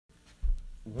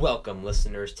Welcome,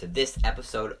 listeners, to this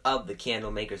episode of the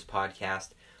Candlemakers Podcast.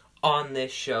 On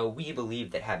this show, we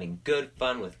believe that having good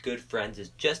fun with good friends is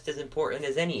just as important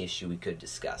as any issue we could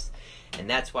discuss. And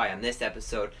that's why on this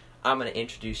episode, I'm going to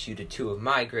introduce you to two of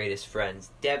my greatest friends,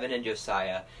 Devan and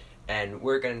Josiah, and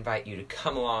we're going to invite you to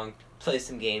come along, play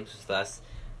some games with us,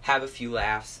 have a few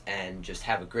laughs, and just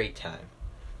have a great time.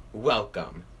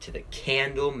 Welcome to the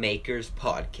Candlemakers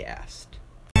Podcast.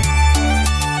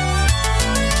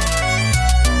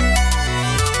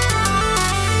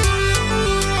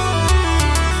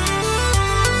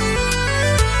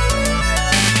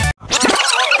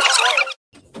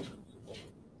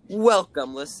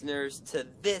 Welcome, listeners, to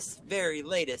this very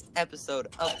latest episode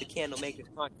of the Candlemakers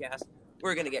Podcast.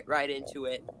 We're going to get right into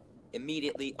it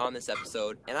immediately on this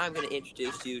episode, and I'm going to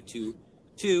introduce you to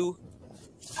two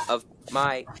of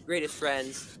my greatest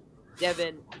friends,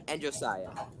 Devan and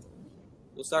Josiah.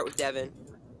 We'll start with Devan.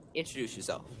 Introduce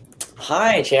yourself.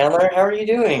 Hi, Chandler. How are you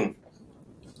doing?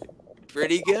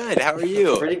 Pretty good. How are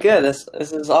you? Pretty good. This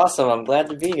is awesome. I'm glad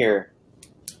to be here.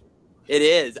 It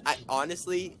is.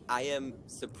 I am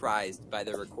surprised by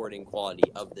the recording quality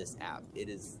of this app. It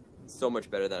is so much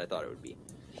better than I thought it would be.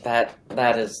 That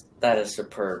is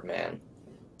superb, man.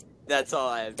 That's all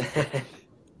I have to say.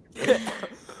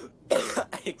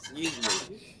 Excuse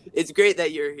me. It's great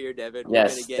that you're here, Devan.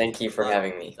 Yes, thank you for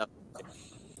having me.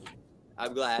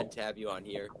 I'm glad to have you on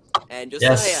here. And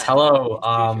Josiah. Yes,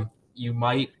 hello. You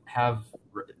might have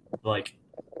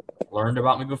learned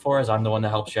about me before, as I'm the one that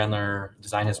helped Chandler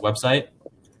design his website.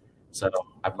 So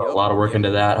I put a lot of work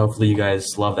into that. Hopefully you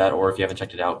guys love that, or if you haven't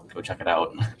checked it out, go check it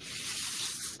out.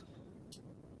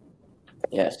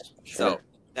 Yes. Sure. So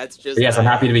that's just. But yes, I'm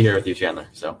happy to be here with you, Chandler.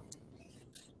 So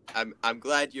I'm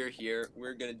glad you're here.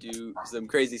 We're gonna do some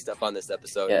crazy stuff on this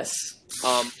episode. Yes.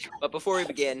 But before we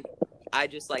begin,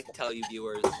 I'd just like to tell you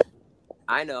viewers,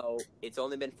 I know it's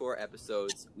only been 4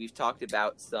 episodes. We've talked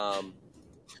about some,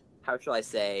 how shall I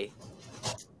say,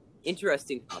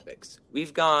 interesting topics.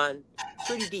 We've gone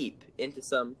pretty deep into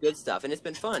some good stuff, and it's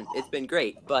been fun. It's been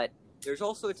great, but there's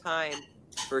also a time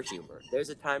for humor. There's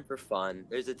a time for fun.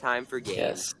 There's a time for games.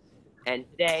 Yes. And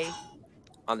today,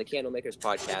 on the Candlemakers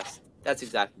Podcast, that's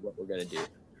exactly what we're going to do.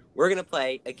 We're going to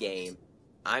play a game.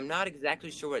 I'm not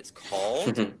exactly sure what it's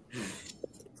called. It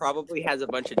probably has a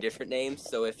bunch of different names,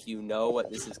 so if you know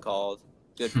what this is called,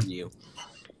 good for you.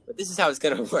 But this is how it's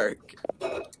going to work.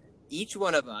 Each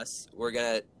one of us, we're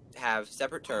going to have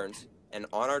separate turns, and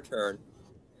on our turn,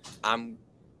 I'm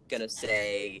going to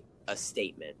say a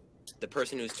statement. The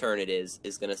person whose turn it is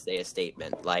going to say a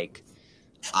statement, like,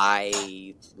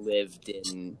 I lived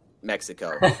in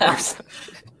Mexico.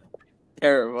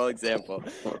 Terrible example.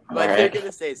 But they're going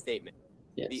to say a statement.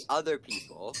 Yes. The other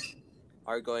people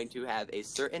are going to have a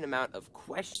certain amount of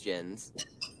questions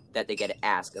that they get to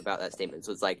ask about that statement.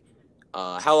 So it's like,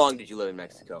 how long did you live in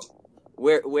Mexico?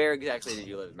 Where exactly did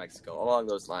you live in Mexico? Along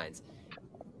those lines.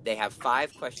 They have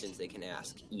 5 questions they can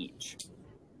ask each.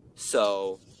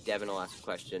 So Devan will ask a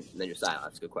question, and then Josiah will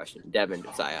ask a question. Devan,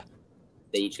 Josiah.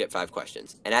 They each get 5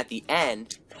 questions. And at the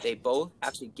end, they both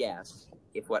have to guess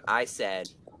if what I said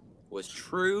was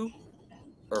true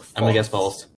or false. I'm going to guess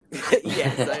false.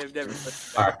 Yes, I have never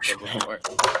put before.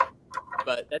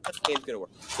 But that's how the game's going to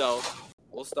work. So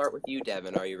we'll start with you,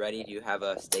 Devan. Are you ready? Do you have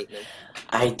a statement?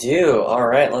 I do. All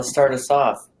right, let's start us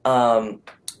off.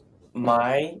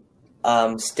 My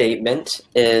statement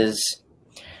is,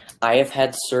 I have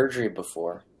had surgery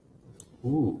before.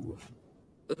 Ooh,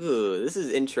 this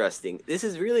is interesting. This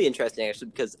is really interesting,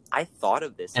 actually, because I thought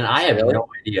of this. and I have no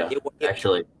idea,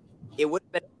 actually. It would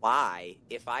have been a lie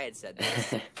if I had said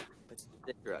this. But it's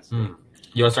interesting.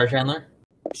 You want to start, Chandler?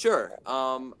 Sure.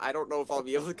 I don't know if I'll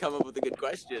be able to come up with a good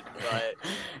question, but...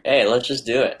 Hey, let's just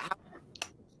do it.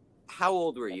 How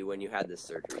old were you when you had this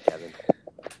surgery, Devan?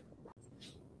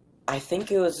 I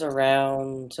think it was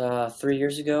around 3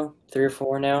 years ago, 3 or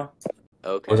 4 now.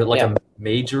 Okay. Was it a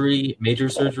major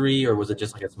surgery, or was it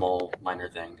just like a small, minor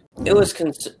thing? It was,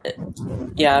 it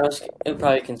would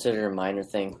probably consider a minor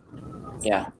thing.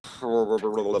 Yeah.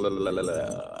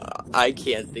 I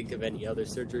can't think of any other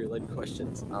surgery-like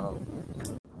questions.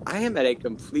 I am at a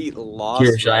complete loss.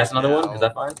 Here, should I ask another one? Is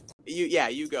that fine?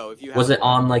 You go. If you have Was it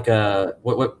one. on like a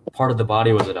what part of the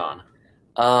body was it on?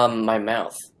 My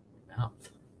mouth. Mouth.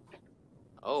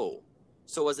 Oh,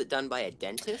 so was it done by a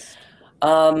dentist?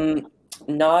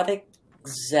 Not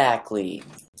exactly.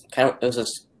 It was a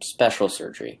special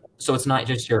surgery. So it's not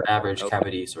just your average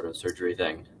cavity sort of surgery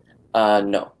thing.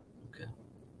 No. Okay.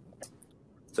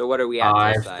 So what are we at?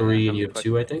 I have 3 and you have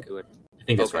 2, I think. I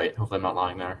think that's right. Hopefully I'm not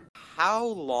lying there. How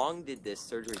long did this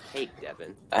surgery take,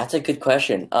 Devan? That's a good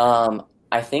question.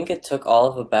 I think it took all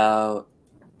of about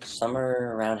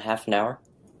somewhere around half an hour.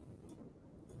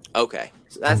 Okay,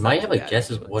 so I that's might not have too a bad,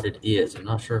 guess as actually. what it is. I'm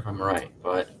not sure if I'm right,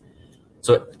 but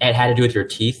so it had to do with your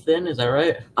teeth. Then is that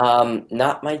right?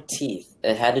 Not my teeth.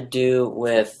 It had to do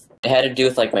with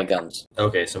like my gums.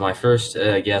 Okay, so my first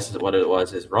guess at what it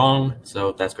was is wrong.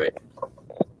 So that's great.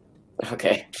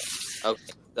 Okay. Okay,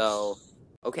 so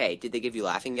did they give you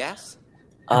laughing gas?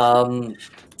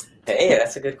 Hey,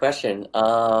 that's a good question.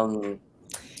 You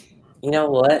know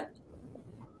what?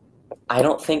 I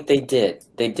don't think they did.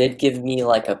 They did give me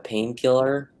like a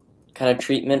painkiller kind of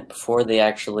treatment before they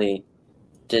actually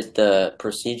did the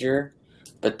procedure,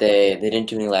 but they didn't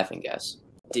do any laughing gas.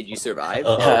 Did you survive?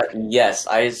 Uh-oh. Yes,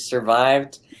 I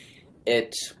survived.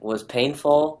 It was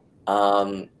painful.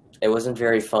 It wasn't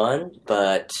very fun,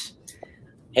 but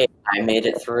hey, I made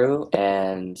it through,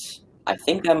 and I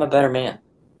think I'm a better man.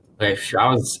 Okay, sure.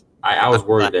 I was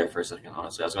worried there for a second.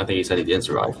 Honestly, I was gonna think you said he didn't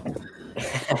survive.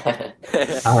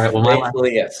 All right. Well,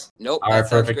 Thankfully, yes. Nope. all That right,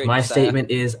 sounds perfect. great, My Josiah. statement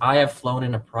is I have flown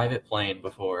in a private plane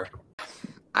before.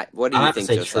 What do I you have to think,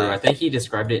 say Josiah? true. I think he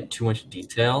described it in too much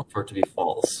detail for it to be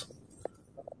false.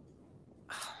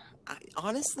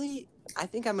 Honestly, I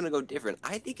think I'm gonna go different.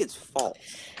 I think it's false.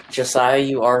 Josiah,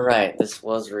 you are right. This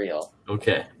was real.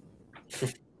 Okay.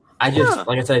 I just Huh.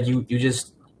 like I said, you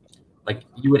just like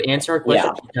you would answer a question,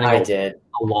 Yeah, you kind I of go did.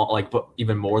 along like but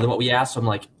even more than what we asked. So I'm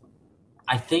like,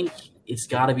 I think it's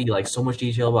got to be like so much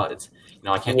detail about it.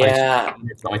 I can't like Yeah,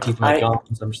 it's not my teeth, my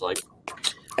gums. I'm just like,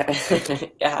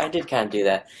 yeah, I did kind of do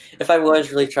that. If I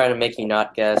was really trying to make you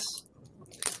not guess,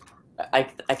 I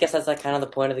guess that's like kind of the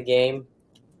point of the game.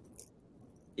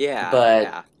 Yeah. But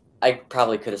yeah. I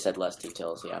probably could have said less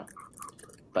details. Yeah,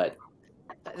 but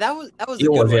That was a it good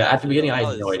was one. yeah. At the actually, beginning, though. I That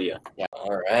had no was- idea. yeah,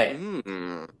 all right,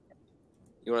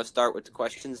 You want to start with the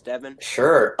questions, Devin?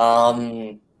 sure.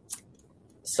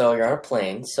 So you're on a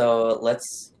plane. So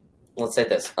let's say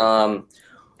this.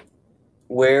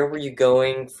 Where were you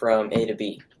going from A to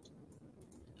B?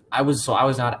 I was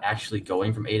not actually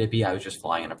going from A to B. I was just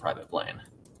flying in a private plane.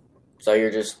 So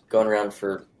you're just going around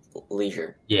for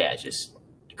leisure. Yeah, just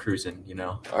cruising.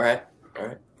 All right.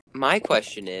 My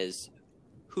question is,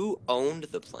 who owned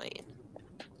the plane?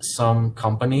 Some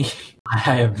company. I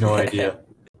have no idea.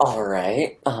 All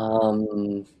right.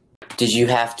 Did you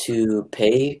have to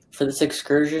pay for this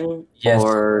excursion, Yes.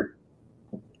 or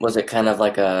was it kind of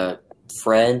like a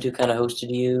friend who kind of hosted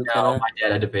you? No, Kind of. my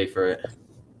dad had to pay for it.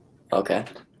 Okay.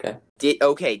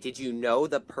 Did you know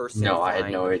the person? No, I had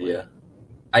flying no the idea.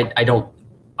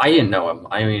 I didn't know him.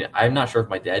 I mean, I'm not sure if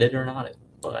my dad did or not,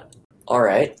 but All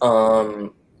right.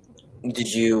 Did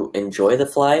you enjoy the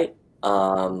flight?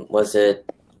 Was it?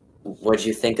 What did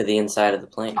you think of the inside of the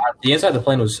plane? the inside of the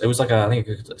plane was like I think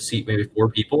it could seat maybe 4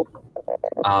 people.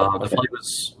 The Okay. flight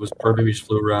was perfect. We just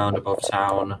flew around above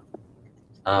town.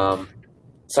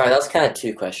 Sorry, that was kind of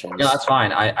 2 questions. Yeah, that's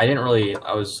fine. I didn't really.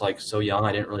 I was like so young.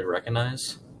 I didn't really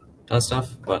recognize that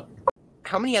stuff. But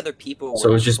How many other people? so it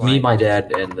were was just me, flying? my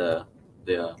dad, and the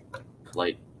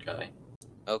flight guy.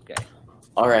 Okay.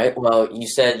 All right. Well, you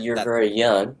said you're That- very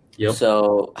young. Yep.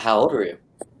 So how old were you?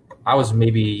 I was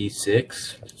maybe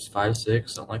 6, 5,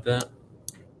 6, something like that.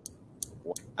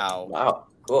 Wow. Wow.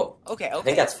 Cool. Okay. I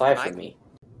think that's 5 for me.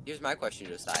 Here's my question,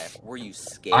 Josiah. Were you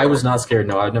scared? I was not scared.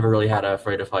 No, I've never really had a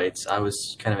afraid of heights. I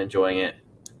was kind of enjoying it,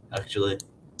 actually.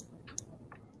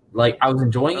 Like I was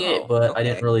enjoying it, but I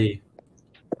didn't okay. really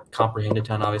comprehend a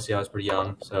ton. Obviously, I was pretty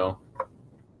young, so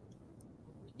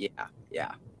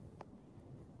Yeah.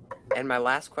 And my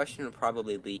last question would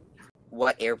probably be,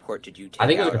 what airport did you take I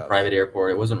think it was out like a of? private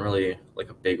airport. It wasn't really like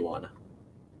a big one.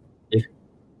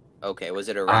 Okay, was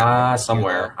it around?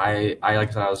 Somewhere. I like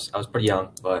I said, I was pretty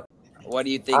young, but What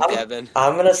do you think, Devin?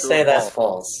 I'm gonna True say or that's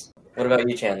false? false. What about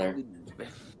you, Chandler?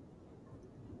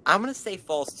 I'm gonna say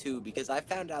false too, because I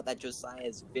found out that Josiah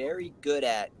is very good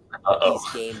at uh-oh.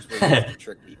 these games where you have to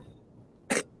trick people.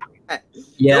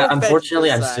 Yeah, No offense,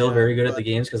 unfortunately, I'm still Josiah, very good at but- the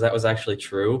games because that was actually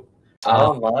true.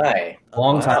 Oh my!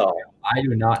 Long time. Wow. I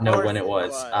do not know course when it it was.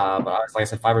 was. But I was, like I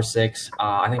said, 5 or 6.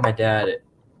 I think my dad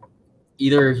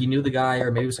either he knew the guy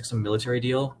or maybe it was like some military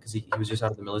deal because he was just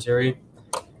out of the military.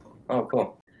 Oh,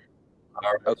 cool.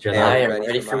 Okay, I I'm am ready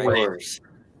ready for for mine. yours.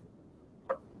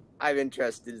 I'm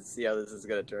interested to see how this is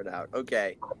gonna turn out.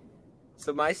 Okay,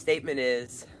 so my statement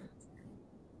is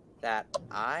that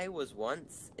I was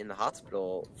once in the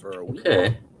hospital for a week.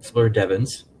 Okay, so we're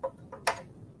Devon's.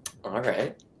 All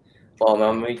right. Well,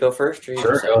 want me to go first, or you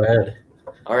Sure, just- go ahead.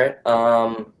 All right.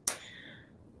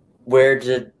 Where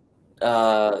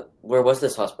was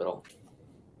this hospital?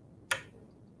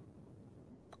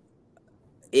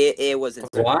 It was in.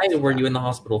 Why were you in the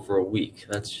hospital for a week?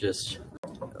 That's just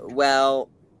Well,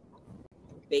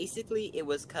 Basically, it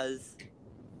was because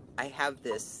I have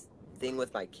this thing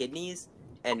with my kidneys,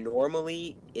 and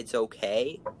normally it's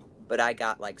okay, but I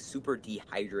got like super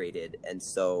dehydrated, and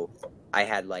so I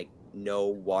had like no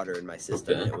water in my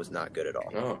system, and it was not good at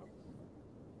all. Oh,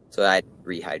 So I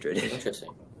rehydrated. interesting.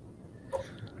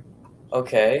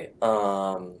 Okay.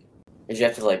 Did you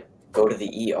have to like go to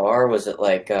the ER? Was it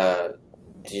like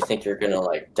did you think you're gonna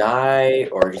like die,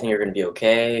 or do you think you're gonna be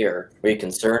okay, or were you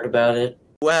concerned about it?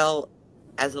 Well,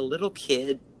 as a little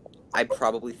kid, I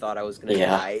probably thought I was gonna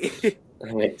die.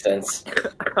 That makes sense.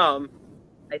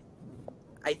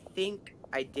 I think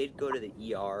I did go to the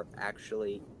ER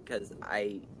actually because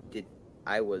I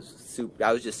was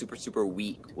just super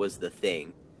weak was the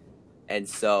thing, and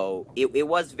so it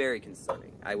was very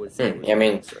concerning. I would say. It was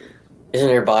very concerning. Isn't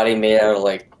your body made out of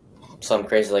like some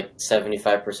crazy like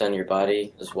 75% of your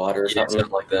body is water or something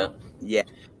like that? Yeah.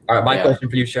 All right, my question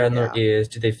for you, Chandler, is: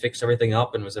 did they fix everything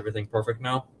up, and was everything perfect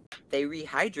now? They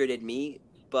rehydrated me,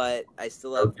 but I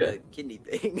still have the kidney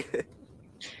thing.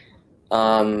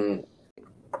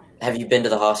 Have you been to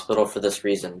the hospital for this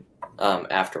reason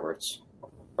afterwards,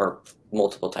 or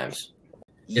multiple times?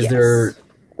 Is there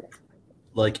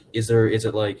is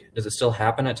it like, does it still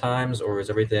happen at times, or is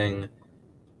everything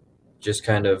just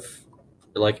kind of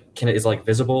like, is like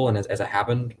visible and has it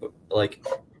happened like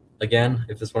again,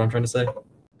 if that's what I'm trying to say?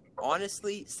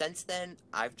 Honestly, since then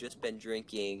I've just been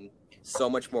drinking so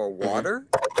much more water,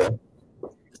 so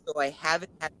I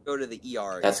haven't had to go to the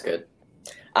ER. That's good.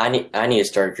 I need to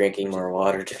start drinking more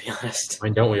water, to be honest. I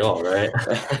mean, don't we all, right?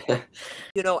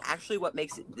 Actually, what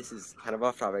makes it, this is kind of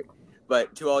off topic,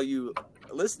 but to all you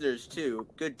listeners too,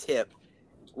 good tip.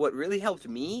 What really helped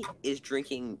me is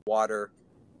drinking water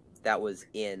that was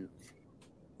in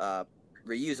a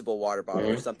reusable water bottle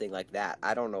or something like that.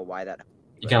 I don't know why that.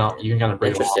 You can kind of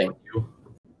break Interesting.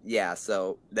 Yeah,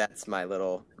 so that's my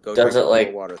little does it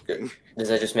like water thing. Does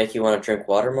that just make you want to drink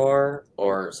water more,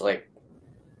 or is it like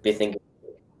be thinking?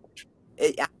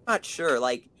 I'm not sure.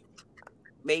 Like,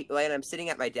 when I'm sitting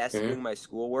at my desk doing my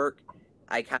schoolwork,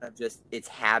 I kind of just, it's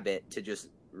habit to just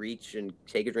reach and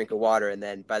take a drink of water, and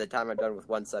then by the time I'm done with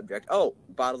one subject,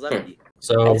 bottle's empty.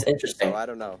 So it's interesting. So I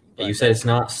don't know. You said it's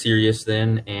not serious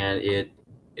then, and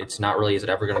it's not really. Is it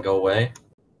ever going to go away?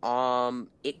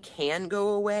 It can go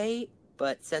away,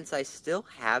 but since I still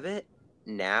have it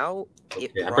now,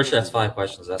 I'm pretty sure that's 5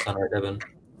 questions. Does that sound right,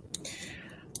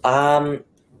 Devan?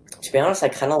 To be honest, I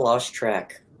kind of lost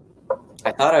track.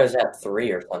 I thought I was at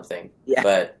 3 or something,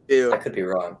 but I could be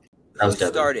wrong. That was Who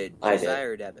started? I Josiah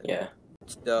did. or Devan? Yeah.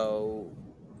 So,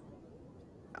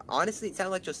 honestly, it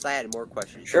sounded like Josiah had more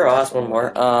questions. Sure, I'll ask one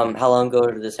more. How long ago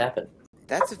did this happen?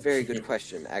 That's a very good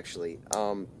question, actually.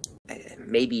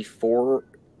 Maybe 4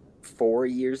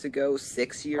 years ago,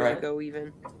 6 years ago,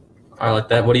 even. I like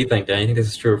that. What do you think, Dan? You think this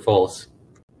is true or false?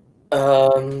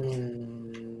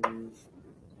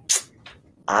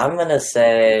 I'm gonna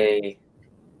say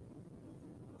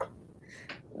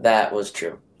that was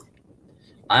true.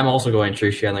 I'm also going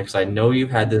true, Chandler, because I know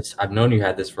you've had this. I've known you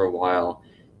had this for a while,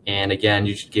 and again,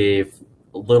 you just gave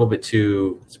a little bit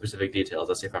too specific details.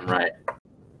 Let's see if I'm right.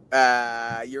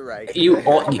 You're right.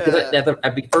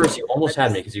 At first, you almost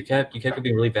had me because you kept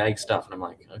giving really vague stuff, and I'm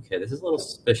like, okay, this is a little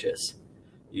suspicious.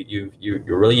 You're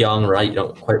really young, right? You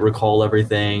don't quite recall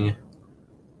everything,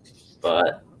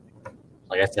 but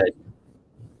like I said,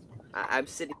 I'm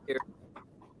sitting here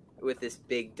with this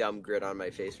big dumb grin on my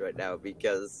face right now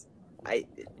because I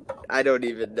don't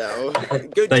even know.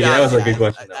 Good job. That was a good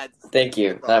question. Thank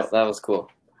you. That was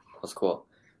cool. That was cool.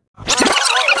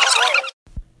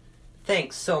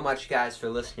 Thanks so much, guys, for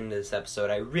listening to this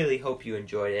episode. I really hope you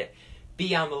enjoyed it.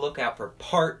 Be on the lookout for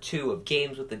part 2 of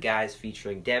Games with the Guys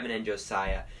featuring Devan and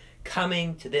Josiah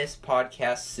coming to this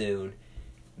podcast soon.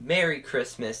 Merry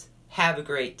Christmas, have a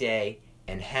great day,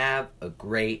 and have a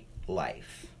great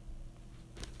life.